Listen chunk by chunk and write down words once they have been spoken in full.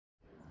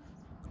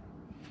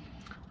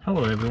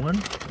Hello everyone,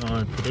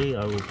 today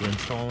I will be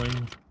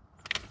installing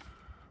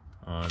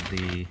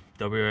the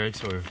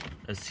Wrx or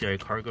STI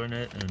Cargo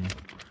Net and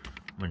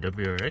my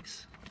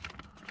Wrx.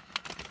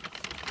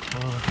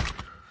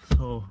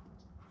 So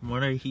from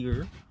what I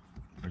hear,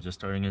 we're just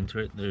starting into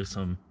it, there's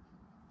some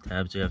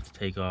tabs you have to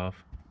take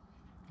off.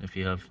 If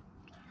you have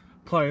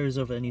pliers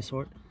of any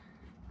sort,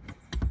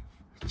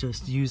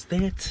 just use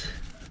that.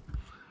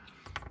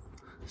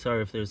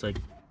 Sorry if there's like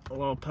a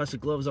lot of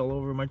plastic gloves all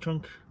over my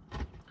trunk.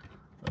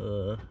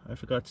 I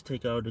forgot to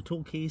take out a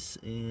tool case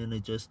and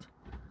it just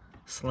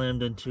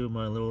slammed into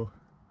my little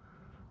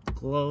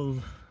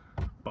glove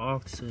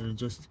box and it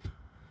just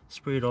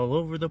sprayed all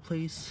over the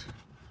place.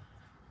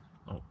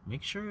 Oh,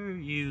 make sure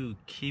you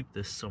keep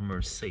this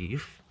somewhere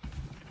safe.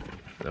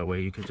 That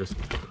way you could just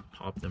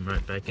pop them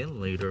right back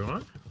in later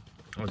on.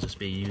 I'll just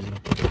be using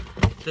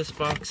this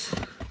box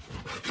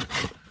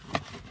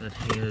that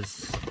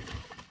has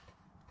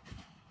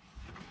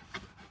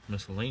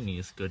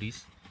miscellaneous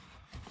goodies.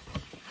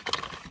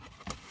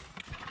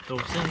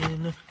 Goes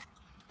in,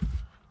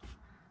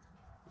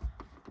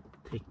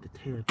 take the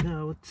tab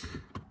out.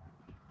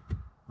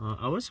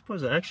 I was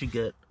supposed to actually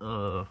get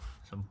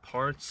some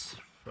parts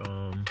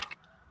from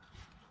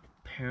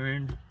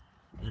Perrin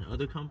and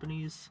other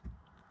companies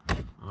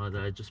that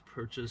I just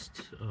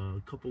purchased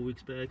a couple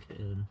weeks back,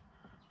 and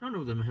none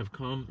of them have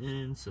come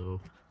in, so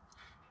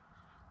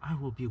I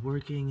will be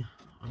working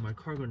on my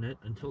cargo net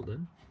until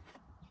then.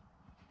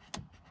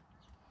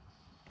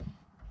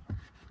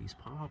 Please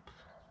pop.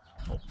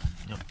 Oh,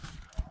 yep.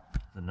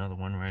 There's another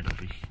one right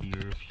over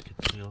here, if you could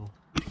tell.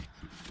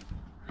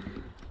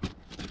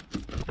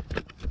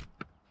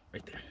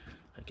 Right there.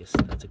 I guess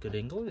that's a good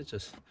angle. It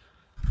just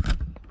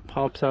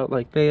pops out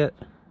like that.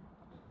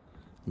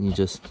 And you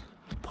just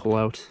pull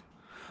out.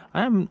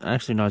 I'm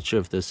actually not sure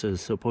if this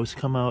is supposed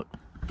to come out.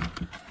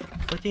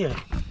 But yeah.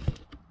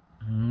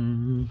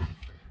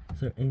 Is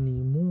there any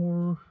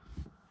more?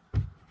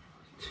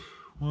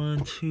 1,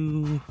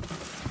 2.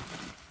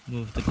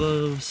 Move the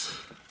gloves.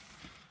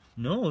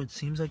 No, it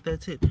seems like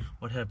that's it.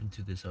 What happened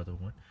to this other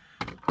one?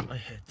 I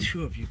had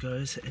 2 of you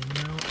guys, and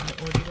now I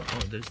ordered one. Oh,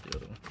 there's the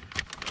other one.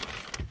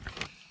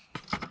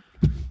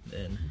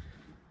 Then,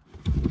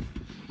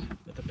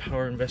 with the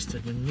power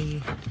invested in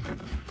me,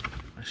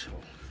 I shall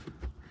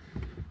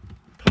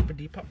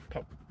poppity pop,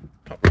 pop,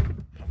 pop, pop,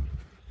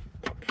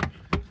 pop.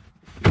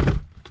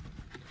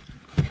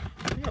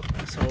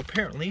 Yep. So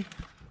apparently,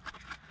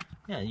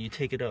 yeah, you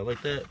take it out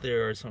like that.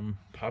 There are some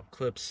pop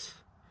clips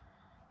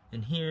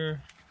in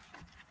here.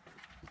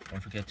 Don't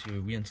forget to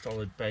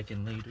reinstall it back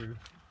in later.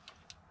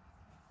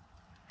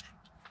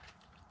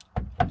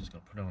 I'm just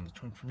gonna put it on the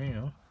trunk for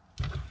now.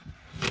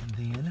 And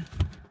then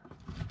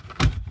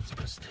I'm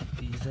supposed to take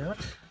these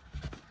out.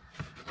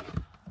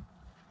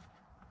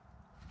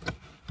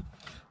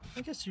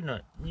 I guess you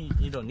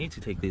don't need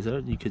to take these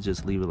out. You could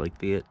just leave it like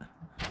that.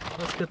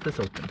 Let's get this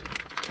opened.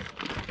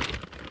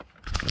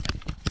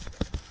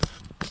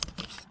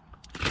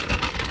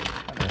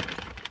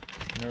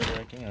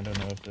 Nerve-wracking. I don't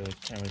know if the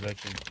camera's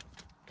actually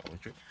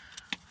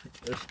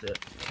if the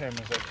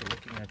camera's actually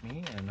looking at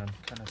me, and I'm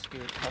kind of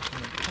scared talking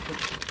in public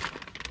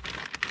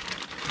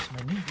because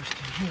my neighbors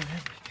can hear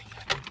everything.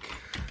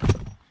 I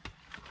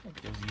think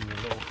it gives you a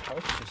little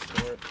pouch to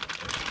store it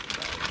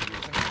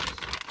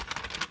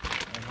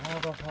and all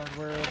the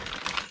hardware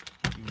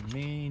you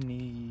may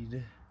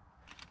need.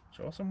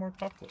 Show some more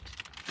pop clips.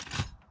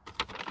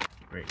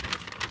 Great. So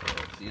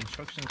the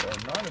instructions are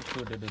not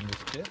included in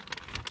this kit.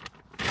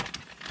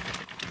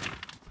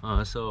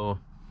 So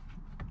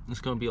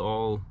it's gonna be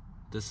all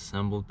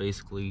disassembled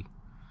basically.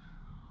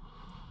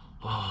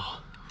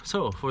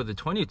 So for the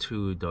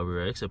 22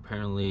 Wrx,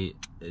 apparently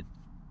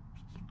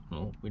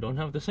we don't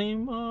have the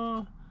same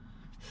bolt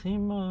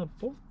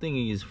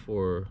thingies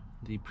for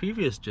the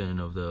previous gen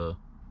of the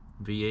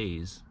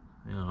VAs.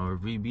 Our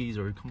VBs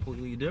are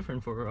completely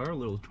different for our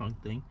little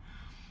trunk thing.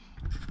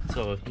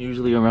 So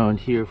usually around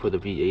here for the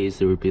VAs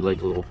there would be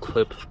like a little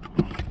clip.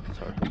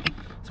 Sorry.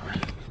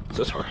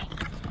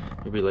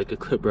 There'd be like a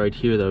clip right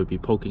here that would be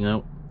poking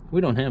out. We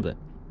don't have that.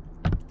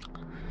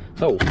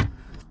 So,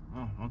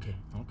 okay,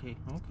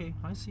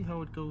 I see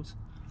how it goes.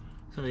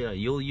 So yeah,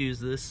 you'll use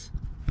this.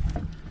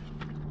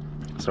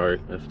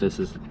 Sorry if this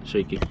is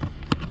shaky.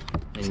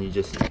 And you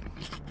just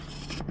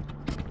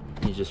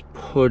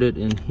put it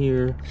in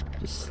here,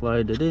 just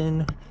slide it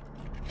in,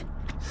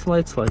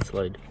 slide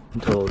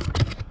until it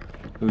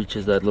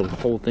reaches that little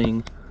hole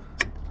thing,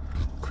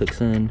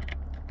 clicks in.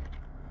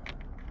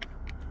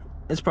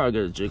 It's probably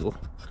gonna jiggle.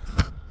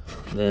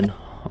 Then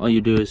all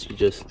you do is you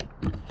just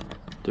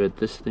thread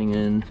this thing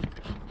in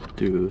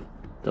through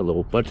the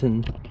little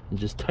button and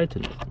just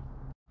tighten it.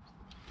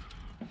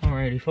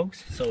 Alrighty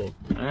folks, so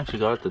I actually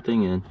got the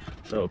thing in.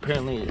 So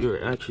apparently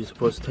you're actually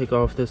supposed to take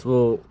off this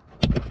little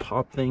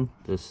pop thing,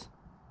 this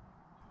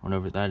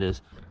whatever that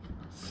is.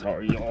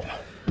 Sorry y'all,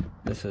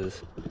 this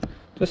is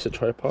just a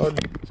tripod,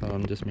 so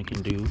I'm just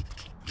making do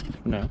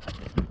for now.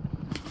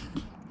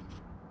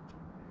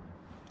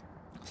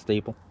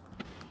 Staple,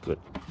 good.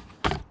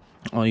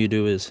 All you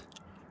do is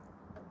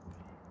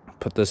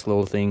put this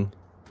little thing.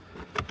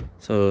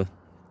 So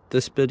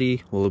this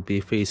bitty will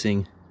be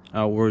facing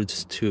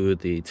outwards to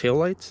the tail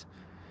lights,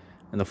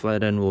 and the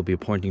flat end will be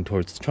pointing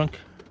towards the trunk.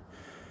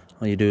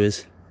 All you do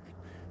is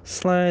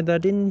slide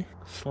that in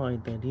until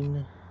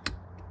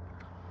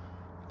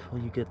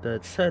you get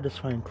that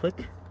satisfying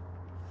click,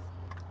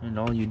 and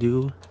all you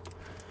do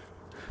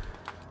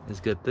is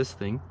get this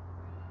thing,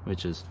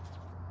 which is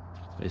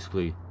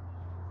basically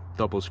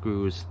double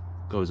screws,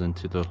 goes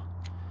into the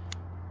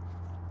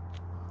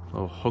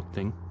little hook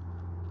thing,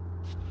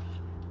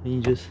 and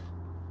you just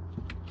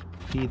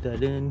feed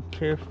that in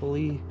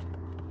carefully.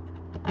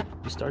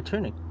 You start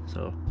turning,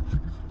 so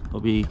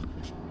it'll be,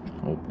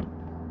 oh,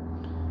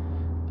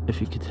 if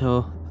you could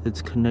tell,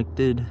 it's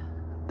connected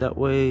that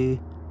way.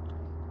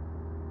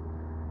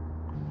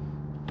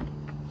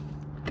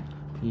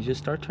 You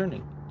just start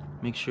turning.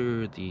 Make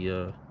sure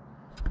the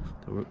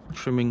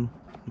trimming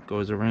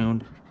goes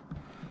around,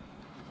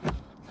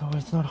 so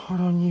it's not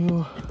hard on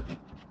you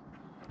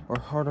or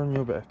hard on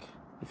your back.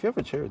 If you have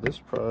a chair, this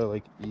is probably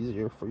like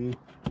easier for you.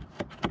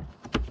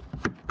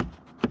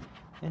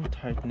 And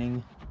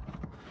tightening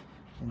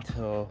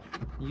until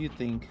you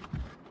think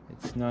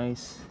it's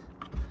nice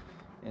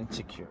and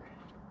secure.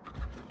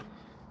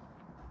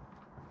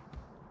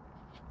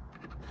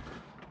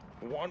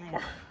 One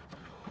more.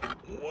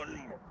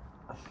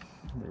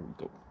 There we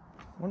go.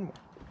 One more.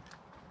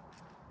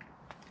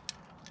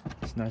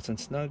 It's nice and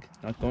snug,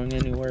 not going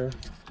anywhere.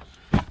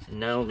 And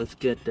now let's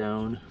get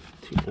down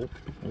to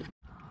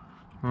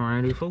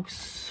Alrighty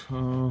folks,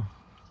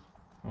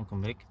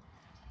 welcome back.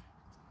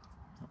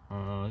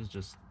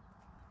 Just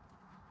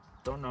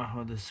don't know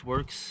how this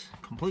works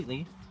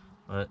completely,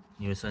 but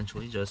you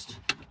essentially just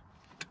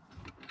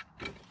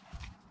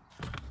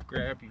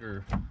grab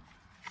your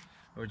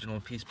original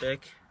piece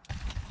back.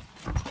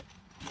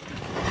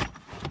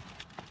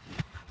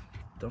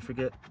 Don't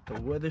forget the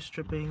weather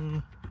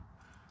stripping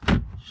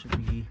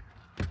should be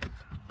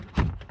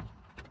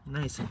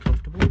nice and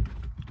comfortable.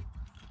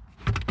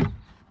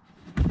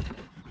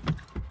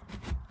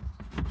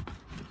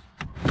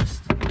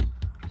 Just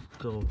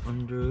go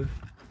under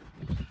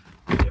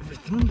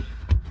everything.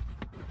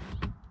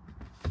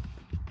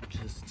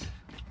 Just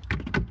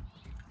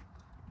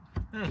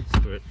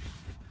screw it.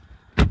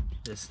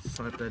 Just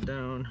slide that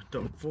down.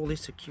 Don't fully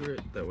secure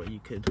it. That way you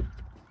could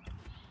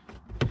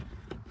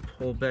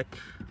pull back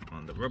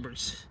on the rubber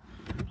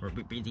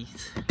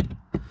beadies.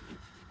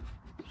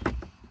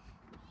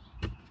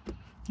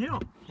 Yeah,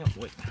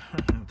 wait.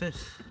 I have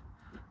this.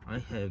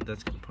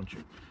 That's gonna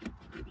puncture.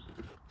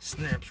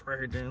 Snaps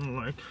right down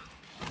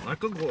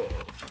like a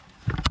glove.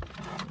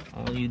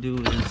 All you do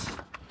is,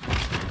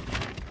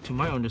 to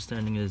my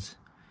understanding, is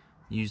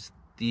use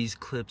these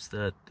clips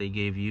that they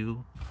gave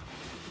you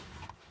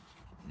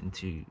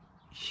into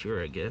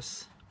here, I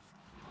guess,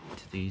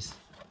 to these.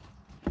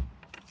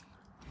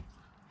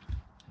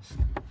 Just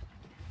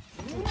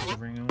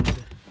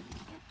around.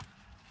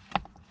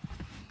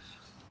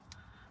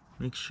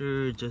 Make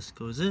sure it just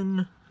goes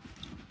in,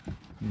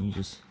 and you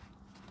just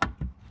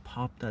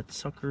pop that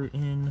sucker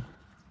in.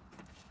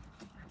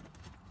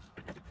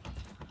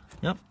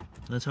 Yep,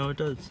 that's how it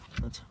does.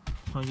 That's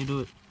how you do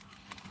it.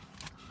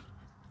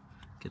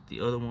 Get the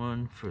other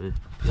one for the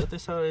other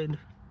side.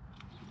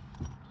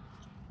 So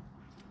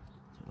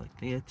like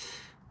that.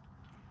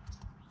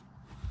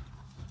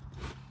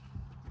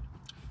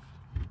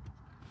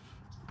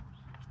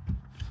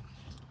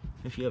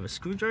 If you have a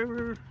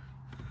screwdriver,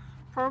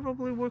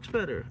 probably works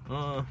better.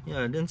 Yeah,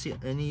 I didn't see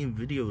any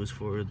videos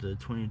for the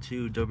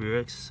 22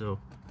 Wrx, so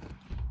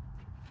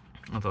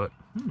I thought,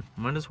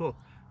 might as well.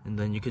 And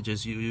then you could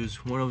just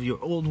use one of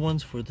your old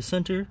ones for the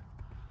center.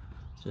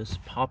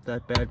 Just pop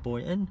that bad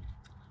boy in,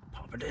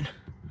 pop it in.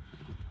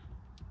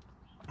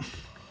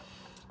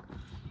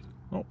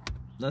 Oh,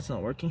 that's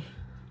not working.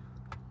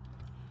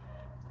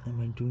 Am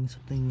I doing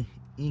something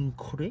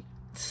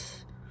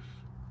incorrect?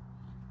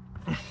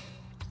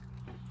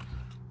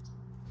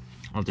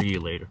 I'll do you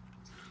later.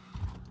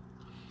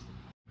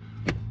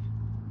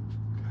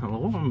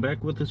 Hello, I'm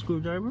back with the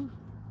screwdriver.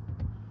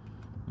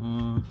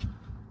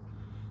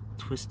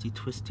 Twisty,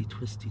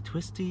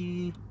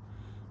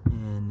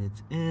 and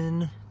it's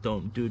in.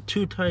 Don't do it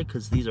too tight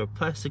because these are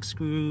plastic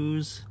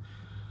screws,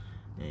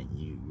 and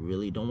you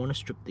really don't want to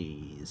strip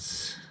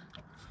these.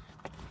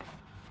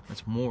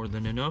 That's more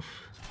than enough.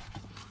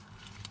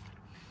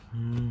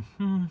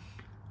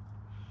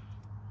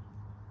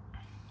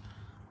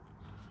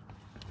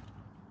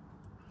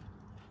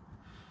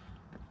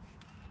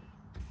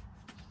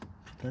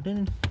 Put that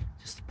in.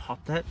 Just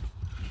pop that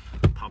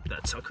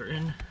sucker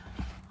in.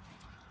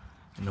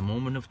 In the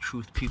moment of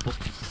truth, people.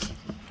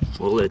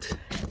 Will it?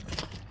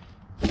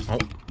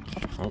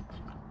 Oh.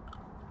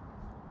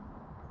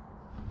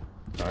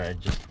 Sorry, I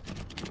just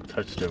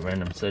touched a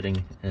random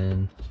setting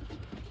in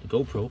the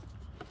GoPro.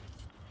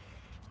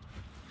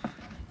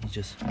 You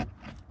just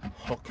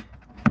hook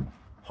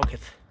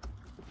it.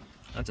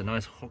 That's a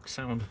nice hook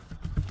sound.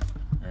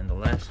 And the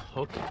last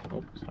hook,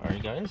 oh, sorry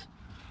guys,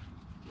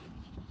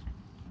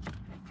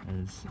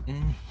 is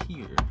in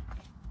here.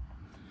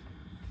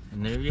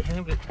 And there you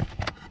have it.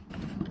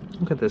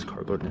 Look at this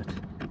cargo net.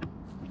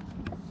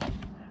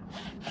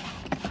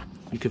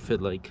 You could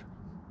fit like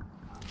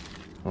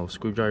a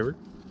screwdriver,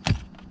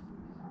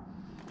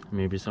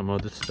 maybe some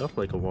other stuff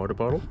like a water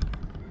bottle.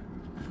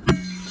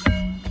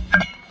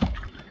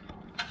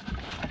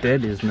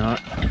 Bed is not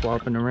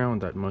flopping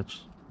around that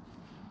much.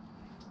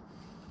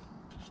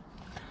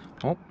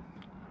 Well,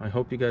 I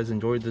hope you guys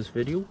enjoyed this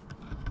video.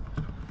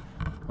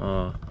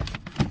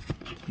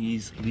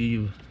 Please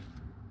leave,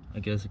 I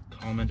guess, a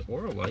comment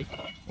or a like,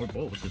 or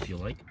both if you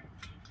like.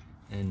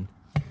 And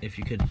if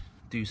you could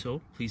do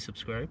so, please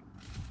subscribe.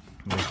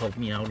 It will help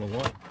me out a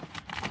lot.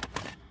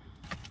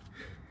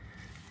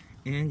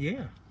 And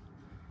yeah,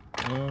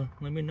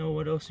 let me know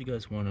what else you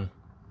guys wanna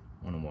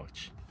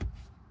watch.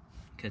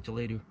 Catch you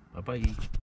later. Bye bye.